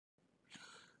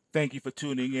Thank you for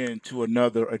tuning in to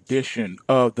another edition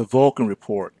of the VULCAN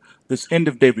Report. This end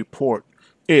of day report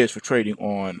is for trading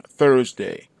on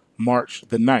Thursday, March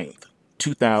the 9th,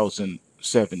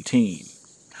 2017.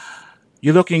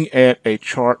 You're looking at a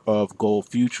chart of gold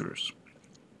futures.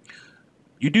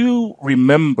 You do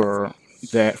remember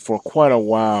that for quite a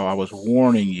while I was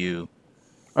warning you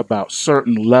about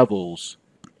certain levels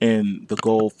in the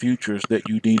gold futures that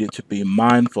you needed to be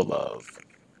mindful of.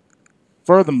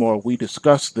 Furthermore, we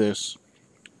discussed this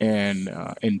in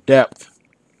depth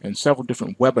in several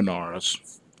different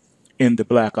webinars in the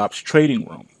Black Ops Trading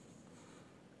Room.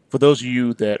 For those of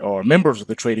you that are members of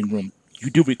the trading room, you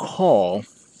do recall,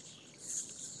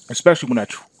 especially when I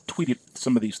tweeted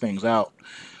some of these things out,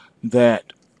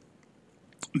 that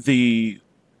the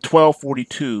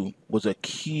 1242 was a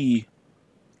key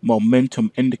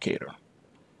momentum indicator.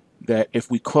 That if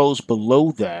we close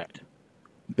below that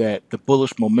the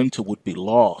bullish momentum would be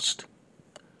lost.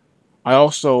 I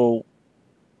also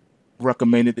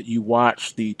recommended that you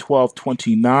watch the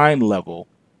 1229 level,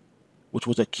 which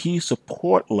was a key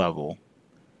support level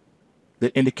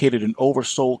that indicated an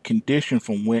oversold condition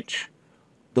from which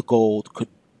the gold could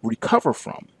recover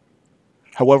from.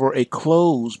 However, a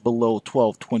close below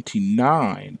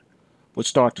 1229 would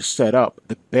start to set up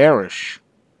the bearish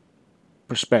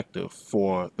perspective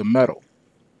for the metal.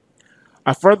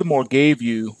 I furthermore gave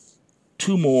you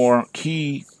two more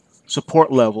key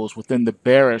support levels within the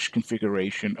bearish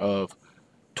configuration of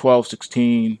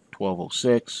 1216,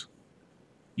 1206.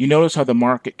 You notice how the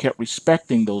market kept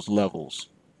respecting those levels.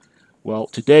 Well,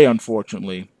 today,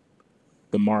 unfortunately,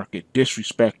 the market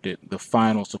disrespected the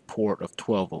final support of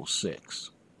 1206.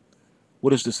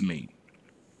 What does this mean?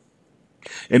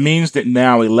 It means that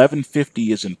now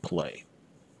 1150 is in play.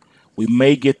 We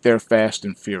may get there fast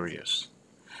and furious.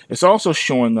 It's also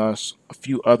showing us a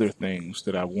few other things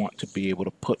that I want to be able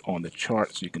to put on the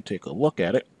chart so you can take a look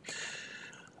at it.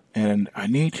 And I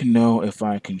need to know if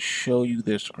I can show you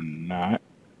this or not.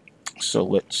 So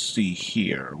let's see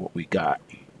here what we got.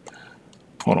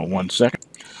 Hold on one second.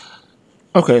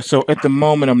 Okay, so at the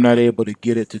moment I'm not able to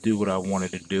get it to do what I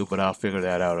wanted to do, but I'll figure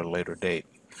that out at a later date.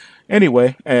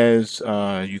 Anyway, as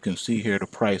you can see here, the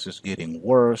price is getting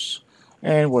worse,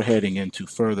 and we're heading into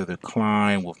further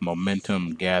decline with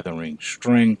momentum gathering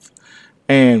strength,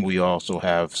 and we also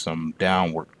have some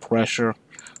downward pressure.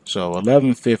 So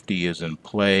 1150 is in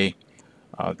play.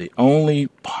 The only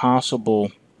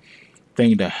possible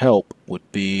thing to help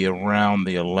would be around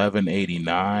the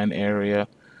 1189 area,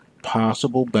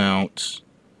 possible bounce,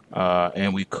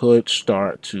 and we could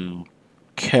start to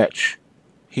catch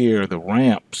here the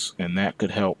ramps, and that could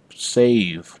help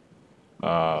save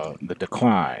the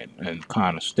decline and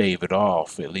kind of stave it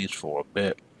off at least for a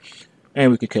bit.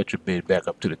 And we could catch a bid back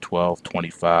up to the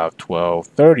 1225,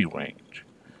 1230 range.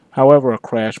 However, a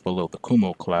crash below the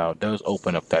Kumo cloud does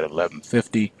open up that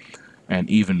 1150 and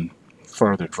even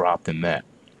further drop than that.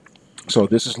 So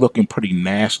this is looking pretty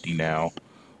nasty now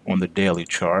on the daily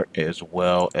chart as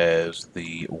well as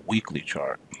the weekly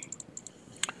chart.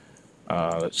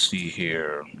 Let's see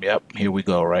here. Yep, here we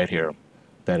go right here.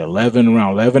 That 11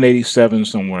 around 1187,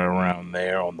 somewhere around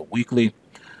there on the weekly.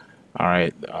 All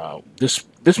right, this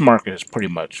market has pretty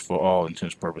much, for all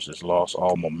intents and purposes, lost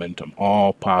all momentum.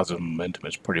 All positive momentum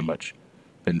has pretty much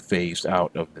been phased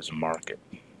out of this market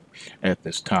at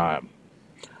this time.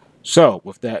 So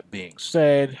with that being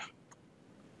said,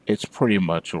 it's pretty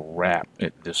much a wrap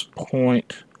at this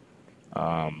point.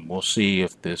 We'll see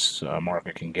if this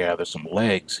market can gather some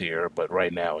legs here, but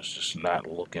right now it's just not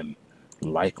looking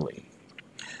likely.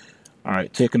 All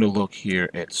right, taking a look here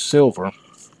at silver.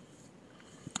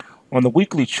 On the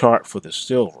weekly chart for the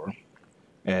silver,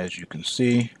 as you can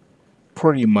see,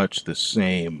 pretty much the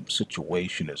same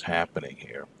situation is happening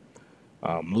here.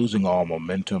 Losing all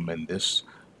momentum, and this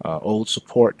old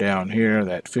support down here,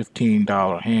 that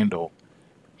 $15 handle,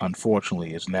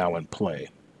 unfortunately is now in play.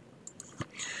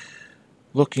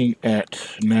 Looking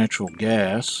at natural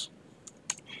gas.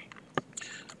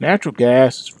 Natural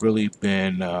gas has really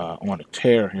been on a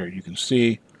tear here. You can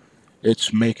see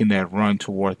it's making that run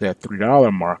toward that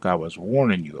 $3 mark I was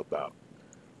warning you about.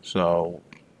 So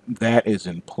that is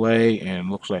in play and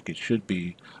looks like it should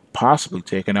be possibly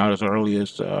taken out as early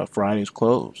as Friday's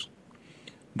close.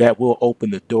 That will open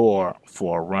the door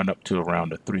for a run up to around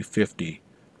the 350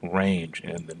 range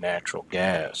in the natural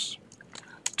gas.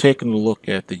 Taking a look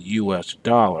at the US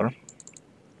dollar.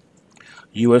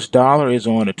 US dollar is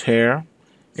on a tear.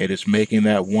 It is making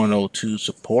that 102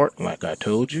 support like I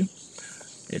told you.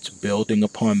 It's building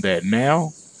upon that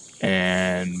now,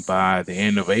 and by the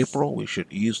end of April we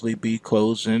should easily be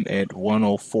closing at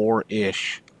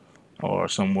 104-ish or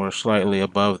somewhere slightly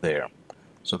above there.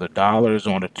 So the dollar is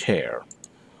on a tear,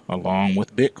 along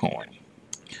with Bitcoin.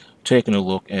 Taking a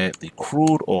look at the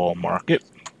crude oil market,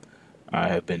 I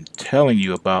have been telling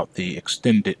you about the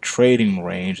extended trading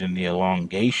range and the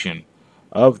elongation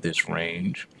of this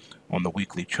range. On the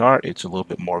weekly chart, it's a little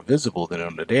bit more visible than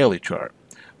on the daily chart.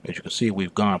 As you can see,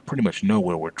 we've gone pretty much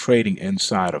nowhere. We're trading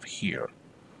inside of here.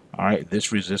 All right,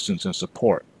 this resistance and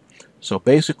support. So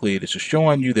basically, this is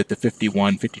showing you that the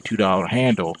 $51, $52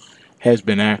 handle has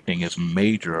been acting as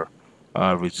major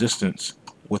resistance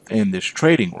within this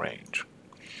trading range.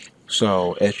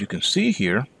 So as you can see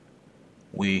here,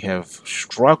 we have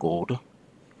struggled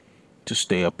to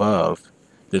stay above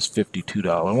this $52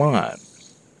 line.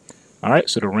 All right,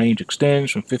 so the range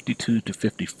extends from 52 to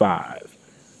 55.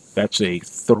 That's a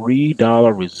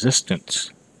 $3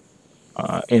 resistance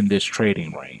in this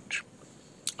trading range.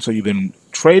 So you've been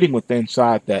trading with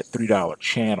inside that $3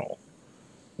 channel.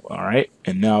 All right,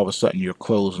 and now all of a sudden you're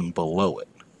closing below it.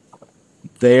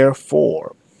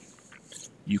 Therefore,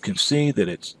 you can see that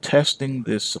it's testing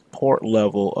this support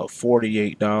level of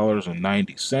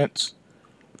 $48.90,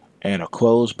 and a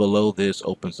close below this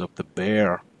opens up the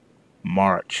bear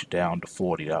march down to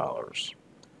 $40.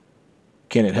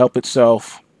 Can it help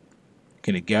itself?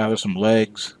 Can it gather some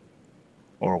legs?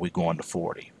 Or are we going to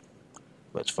 40?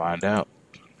 Let's find out.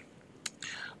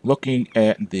 Looking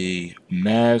at the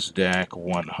NASDAQ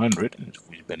 100,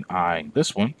 we've been eyeing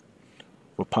this one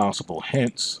for possible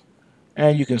hints,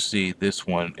 and you can see this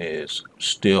one is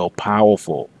still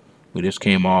powerful. We just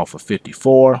came off of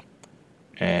 54,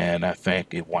 and I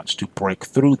think it wants to break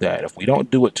through that. If we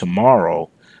don't do it tomorrow,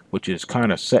 which is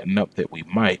kind of setting up that we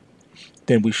might,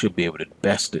 then we should be able to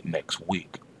best it next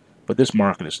week. But this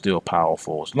market is still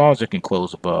powerful. As long as it can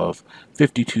close above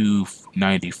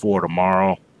 52.94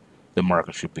 tomorrow, the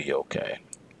market should be okay.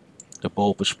 The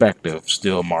bull perspective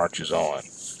still marches on.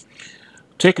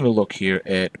 Taking a look here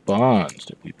at bonds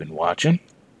that we've been watching,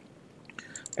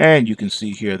 and you can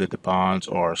see here that the bonds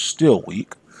are still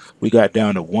weak. We got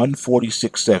down to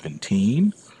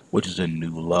 146.17, which is a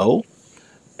new low,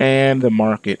 and the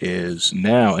market is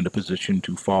now in a position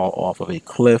to fall off of a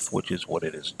cliff, which is what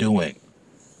it is doing.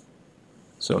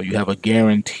 So you have a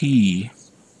guarantee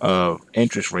of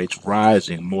interest rates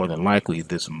rising more than likely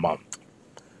this month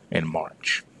in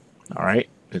March. All right,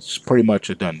 it's pretty much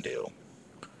a done deal.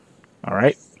 All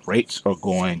right, rates are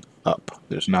going up.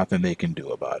 There's nothing they can do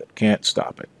about it. Can't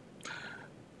stop it.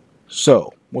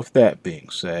 So with that being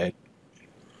said,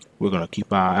 we're going to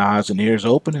keep our eyes and ears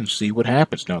open and see what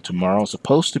happens. Now tomorrow is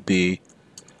supposed to be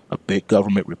a big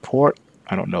government report.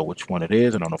 I don't know which one it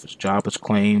is. I don't know if it's jobless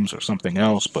claims or something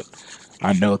else, but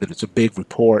I know that it's a big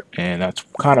report, and that's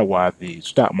kind of why the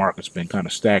stock market's been kind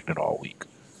of stagnant all week.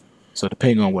 So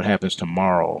depending on what happens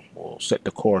tomorrow, we'll set the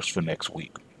course for next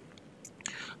week.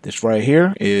 This right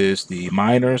here is the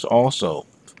miners also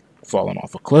falling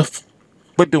off a cliff,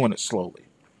 but doing it slowly.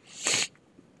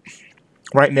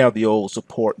 Right now, the old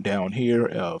support down here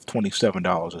of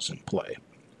 $27 is in play.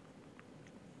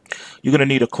 You're going to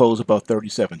need a close above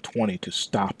 $37.20 to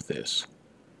stop this.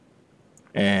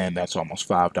 And that's almost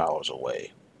 $5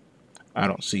 away. I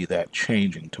don't see that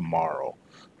changing tomorrow.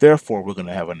 Therefore, we're going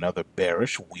to have another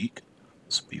bearish week.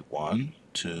 This will be 1,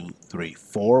 2, 3,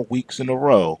 4 weeks in a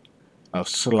row of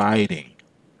sliding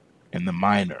in the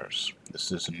miners.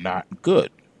 This is not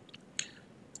good.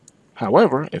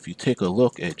 However, if you take a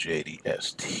look at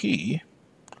JDST,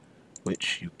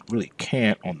 which you really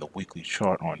can't on the weekly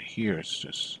chart on here, it's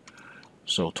just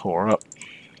so tore up.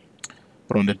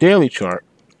 But on the daily chart,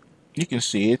 you can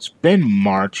see it's been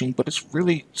marching, but it's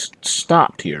really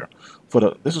stopped here.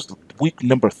 This is week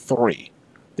number 3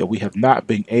 that we have not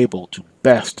been able to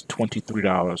best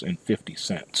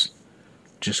 $23.50.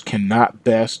 Just cannot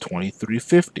best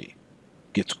 $23.50.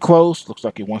 Gets close, looks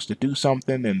like it wants to do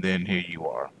something, and then here you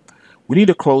are. We need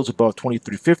to close above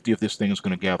 $23.50 if this thing is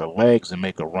going to gather legs and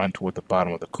make a run toward the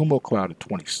bottom of the Kumo cloud at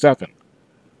 27.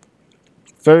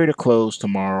 Fair to close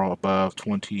tomorrow above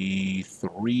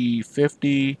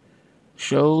 $23.50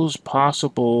 shows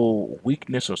possible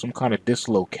weakness or some kind of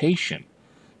dislocation,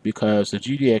 because the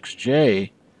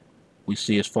GDXJ we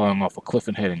see is falling off a cliff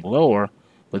and heading lower,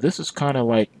 but this is kind of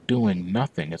like doing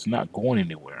nothing. It's not going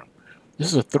anywhere.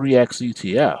 This is a 3x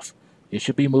ETF. It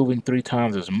should be moving 3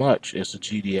 times as much as the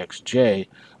GDXJ,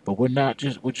 but we're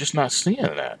just not seeing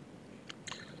that.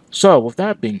 So with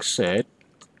that being said,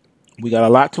 we got a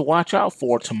lot to watch out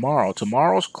for tomorrow.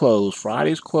 Tomorrow's close,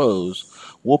 Friday's close,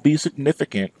 will be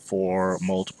significant for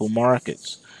multiple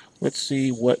markets. Let's see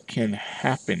what can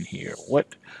happen here.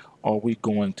 What are we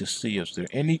going to see? Is there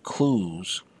any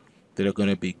clues that are going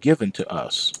to be given to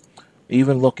us?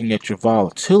 Even looking at your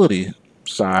volatility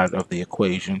side of the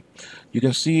equation, you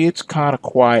can see it's kind of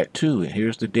quiet too. And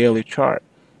here's the daily chart.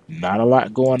 Not a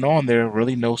lot going on there,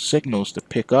 really no signals to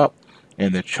pick up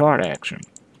in the chart action.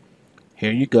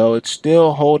 Here you go. It's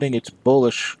still holding its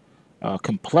bullish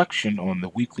complexion on the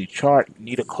weekly chart.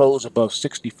 Need a close above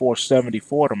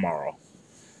 64.74 tomorrow.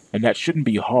 And that shouldn't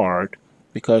be hard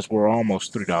because we're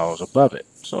almost $3 above it.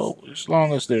 So as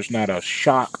long as there's not a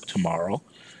shock tomorrow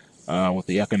with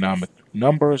the economic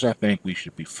numbers, I think we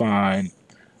should be fine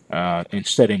in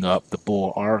setting up the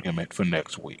bull argument for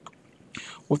next week.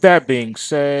 With that being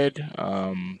said,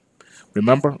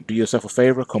 remember, do yourself a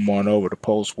favor, come on over to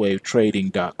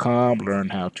pulsewavetrading.com, learn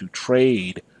how to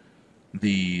trade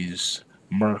these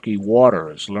murky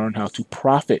waters, learn how to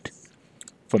profit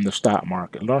from the stock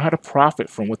market, learn how to profit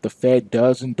from what the Fed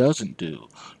does and doesn't do,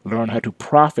 learn how to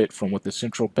profit from what the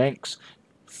central banks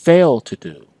fail to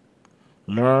do,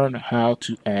 learn how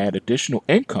to add additional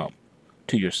income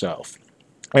to yourself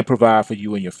and provide for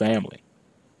you and your family,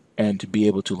 and to be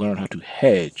able to learn how to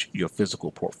hedge your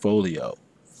physical portfolio.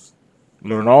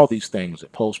 Learn all these things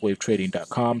at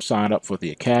pulsewavetrading.com. Sign up for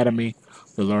the Academy.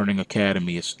 The Learning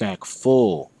Academy is stacked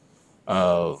full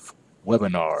of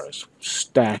webinars,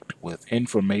 stacked with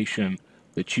information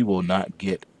that you will not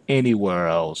get anywhere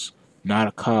else. Not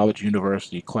a college,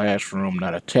 university classroom,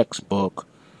 not a textbook.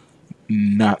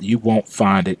 You won't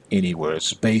find it anywhere.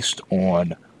 It's based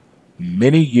on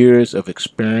many years of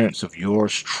experience of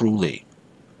yours truly.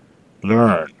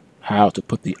 Learn how to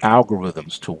put the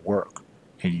algorithms to work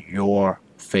in your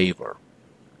favor.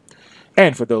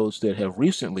 And for those that have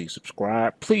recently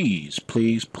subscribed, please,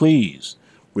 please, please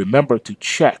remember to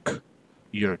check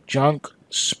your junk,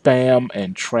 spam,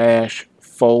 and trash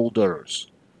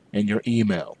folders in your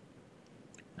email.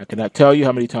 I cannot tell you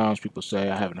how many times people say,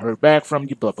 I haven't heard back from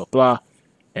you, blah, blah, blah.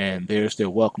 And there's their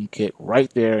welcome kit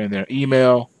right there in their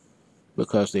email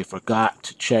because they forgot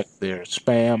to check their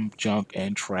spam, junk,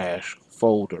 and trash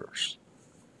folders.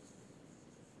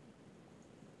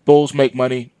 Bulls make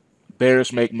money,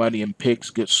 bears make money, and pigs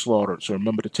get slaughtered. So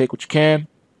remember to take what you can,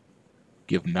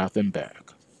 give nothing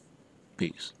back.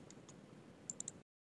 Peace.